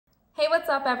Hey, what's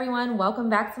up everyone? Welcome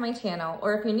back to my channel,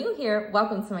 or if you're new here,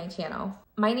 welcome to my channel.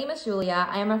 My name is Julia.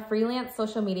 I am a freelance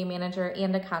social media manager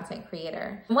and a content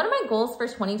creator. One of my goals for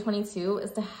 2022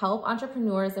 is to help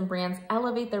entrepreneurs and brands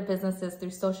elevate their businesses through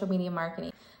social media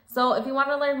marketing. So if you want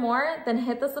to learn more, then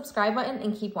hit the subscribe button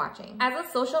and keep watching. As a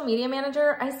social media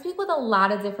manager, I speak with a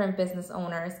lot of different business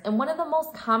owners, and one of the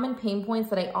most common pain points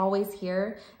that I always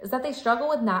hear is that they struggle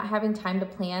with not having time to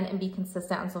plan and be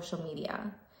consistent on social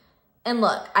media. And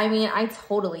look, I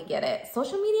totally get it.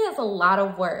 Social media is a lot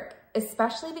of work,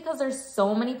 especially because there's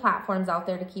so many platforms out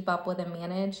there to keep up with and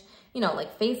manage,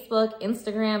 like Facebook,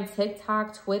 Instagram,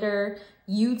 TikTok, Twitter,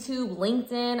 YouTube,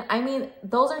 LinkedIn.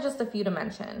 Those are just a few to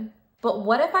mention. But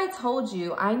what if I told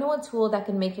you I know a tool that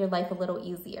can make your life a little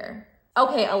easier?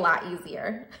 Okay, a lot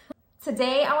easier.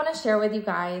 Today, I want to share with you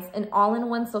guys an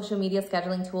all-in-one social media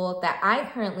scheduling tool that I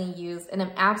currently use and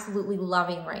am absolutely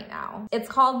loving right now. It's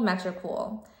called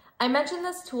Metricool. I mentioned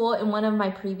this tool in one of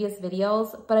my previous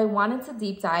videos, but I wanted to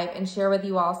deep dive and share with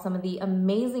you all some of the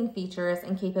amazing features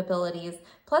and capabilities,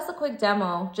 plus a quick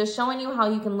demo, just showing you how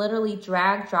you can literally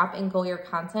drag, drop, and go your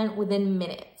content within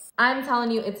minutes. I'm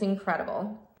telling you, it's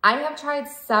incredible. I have tried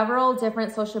several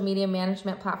different social media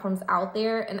management platforms out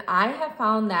there, and I have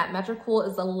found that Metricool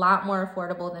is a lot more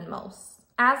affordable than most.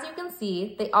 As you can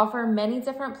see, they offer many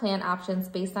different plan options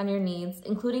based on your needs,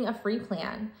 including a free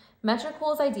plan.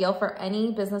 Metricool is ideal for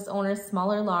any business owners,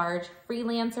 small or large,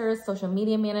 freelancers, social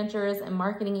media managers, and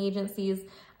marketing agencies.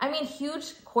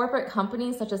 Huge corporate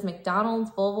companies such as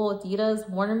McDonald's, Volvo, Adidas,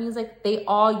 Warner Music, they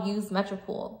all use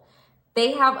Metricool.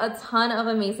 They have a ton of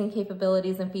amazing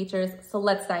capabilities and features, so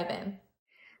let's dive in.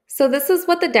 So this is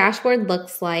what the dashboard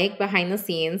looks like behind the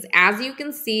scenes. As you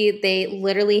can see, they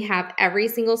literally have every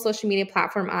single social media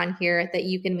platform on here that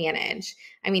you can manage.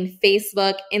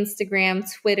 Facebook, Instagram,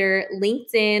 Twitter,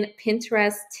 LinkedIn,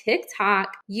 Pinterest,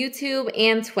 TikTok, YouTube,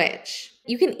 and Twitch.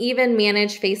 You can even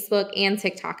manage Facebook and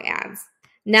TikTok ads.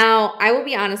 Now, I will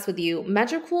be honest with you,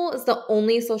 Metricool is the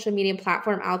only social media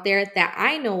platform out there that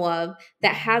I know of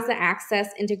that has the access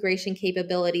integration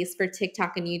capabilities for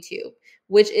TikTok and YouTube,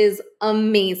 which is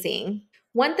amazing.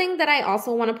 One thing that I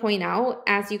also want to point out,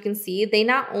 as you can see, they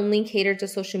not only cater to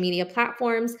social media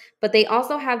platforms, but they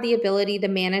also have the ability to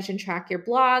manage and track your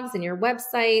blogs and your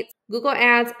websites, Google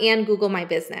Ads, and Google My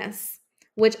Business,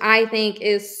 which I think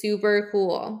is super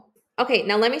cool. Okay,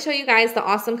 now let me show you guys the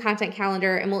awesome content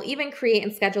calendar, and we'll even create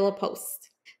and schedule a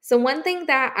post. So one thing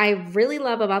that I really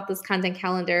love about this content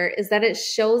calendar is that it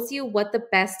shows you what the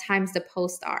best times to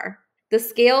post are. The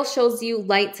scale shows you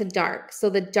light to dark. So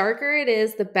the darker it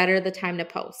is, the better the time to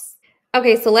post.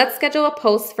 Okay, so let's schedule a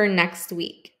post for next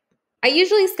week. I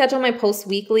usually schedule my posts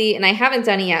weekly, and I haven't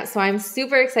done it yet, so I'm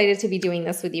super excited to be doing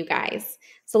this with you guys.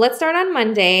 So let's start on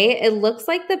Monday. It looks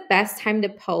like the best time to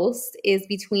post is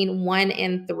between 1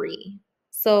 and 3.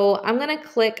 So I'm going to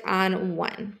click on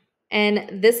 1.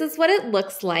 And this is what it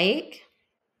looks like.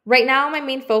 Right now, my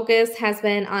main focus has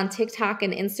been on TikTok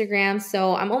and Instagram,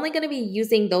 so I'm only going to be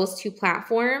using those two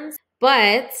platforms.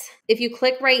 But if you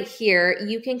click right here,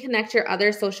 you can connect your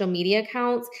other social media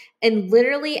accounts, and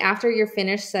literally after you're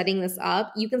finished setting this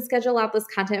up, you can schedule out this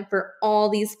content for all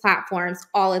these platforms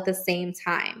all at the same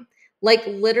time. Like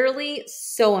literally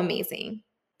so amazing.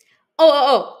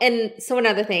 And so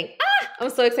another thing, I'm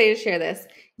so excited to share this.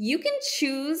 You can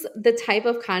choose the type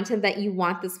of content that you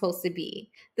want this post to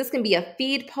be. This can be a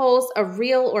feed post, a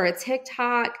reel, or a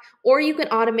TikTok, or you can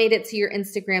automate it to your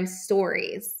Instagram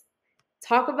stories.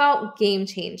 Talk about game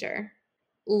changer.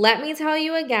 Let me tell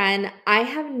you again, I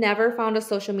have never found a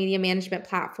social media management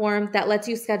platform that lets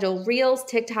you schedule reels,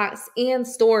 TikToks, and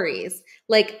stories.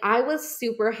 Like, I was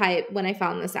super hyped when I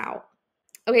found this out.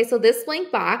 Okay, so this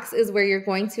blank box is where you're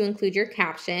going to include your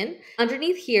caption.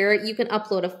 Underneath here, you can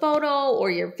upload a photo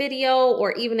or your video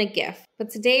or even a GIF.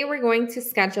 But today we're going to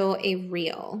schedule a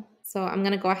reel. So I'm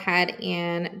going to go ahead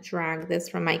and drag this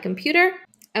from my computer.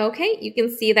 Okay, you can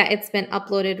see that it's been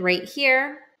uploaded right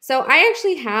here. So I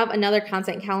actually have another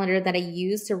content calendar that I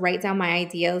use to write down my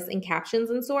ideas and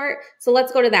captions and sort. So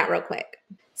let's go to that real quick.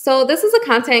 So this is a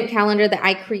content calendar that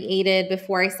I created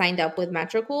before I signed up with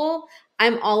Metricool.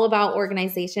 I'm all about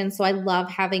organization, so I love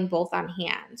having both on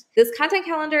hand. This content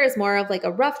calendar is more of like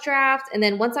a rough draft, and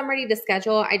then once I'm ready to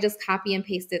schedule, I just copy and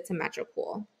paste it to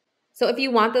Metricool. So if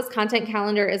you want this content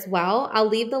calendar as well, I'll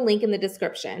leave the link in the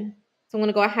description. So I'm going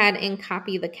to go ahead and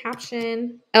copy the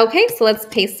caption. Okay, so let's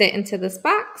paste it into this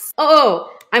box.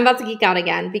 I'm about to geek out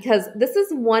again because this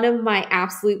is one of my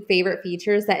absolute favorite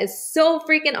features that is so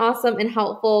freaking awesome and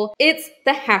helpful. It's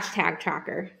the hashtag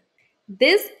tracker.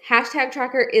 This hashtag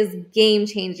tracker is game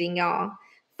changing, y'all.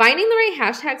 Finding the right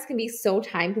hashtags can be so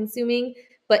time consuming,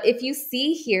 but if you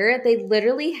see here, they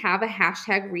literally have a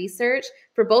hashtag research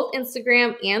for both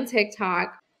Instagram and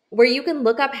TikTok where you can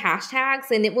look up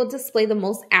hashtags and it will display the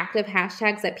most active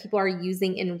hashtags that people are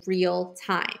using in real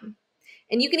time.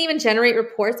 And you can even generate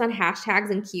reports on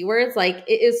hashtags and keywords. Like,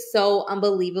 it is so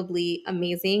unbelievably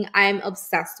amazing. I'm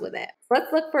obsessed with it.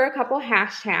 Let's look for a couple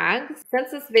hashtags.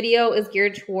 Since this video is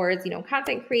geared towards,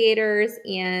 content creators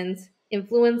and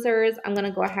influencers, I'm going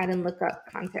to go ahead and look up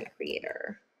content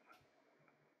creator.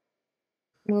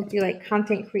 We'll do like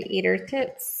content creator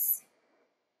tips.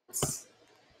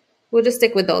 We'll just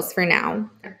stick with those for now.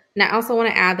 And I also want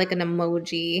to add like an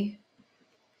emoji.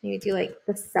 Maybe do like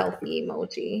the selfie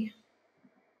emoji.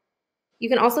 You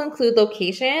can also include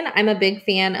location. I'm a big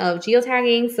fan of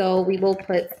geotagging, so we will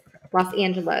put Los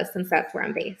Angeles since that's where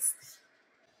I'm based.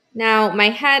 Now, my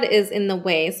head is in the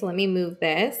way, so let me move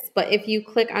this. But if you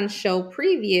click on Show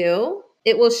Preview,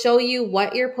 it will show you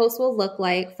what your post will look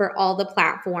like for all the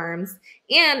platforms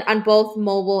and on both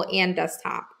mobile and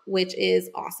desktop, which is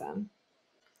awesome.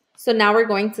 So now we're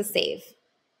going to save.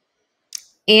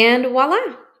 And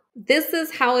voila! This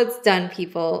is how it's done,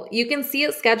 people. You can see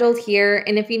it scheduled here.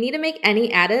 And if you need to make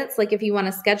any edits, like if you want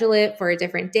to schedule it for a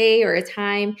different day or a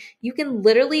time, you can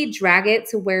literally drag it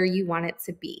to where you want it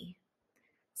to be.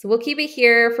 So we'll keep it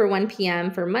here for 1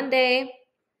 p.m. for Monday.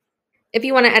 If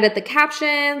you want to edit the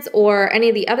captions or any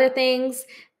of the other things,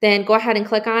 then go ahead and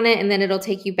click on it and then it'll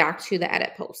take you back to the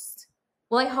edit post.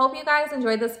 Well, I hope you guys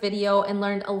enjoyed this video and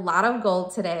learned a lot of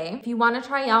gold today. If you want to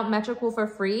try out Metricool for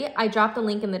free, I dropped the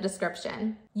link in the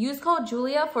description. Use code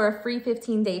Julia for a free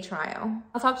 15-day trial.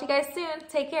 I'll talk to you guys soon.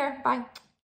 Take care. Bye.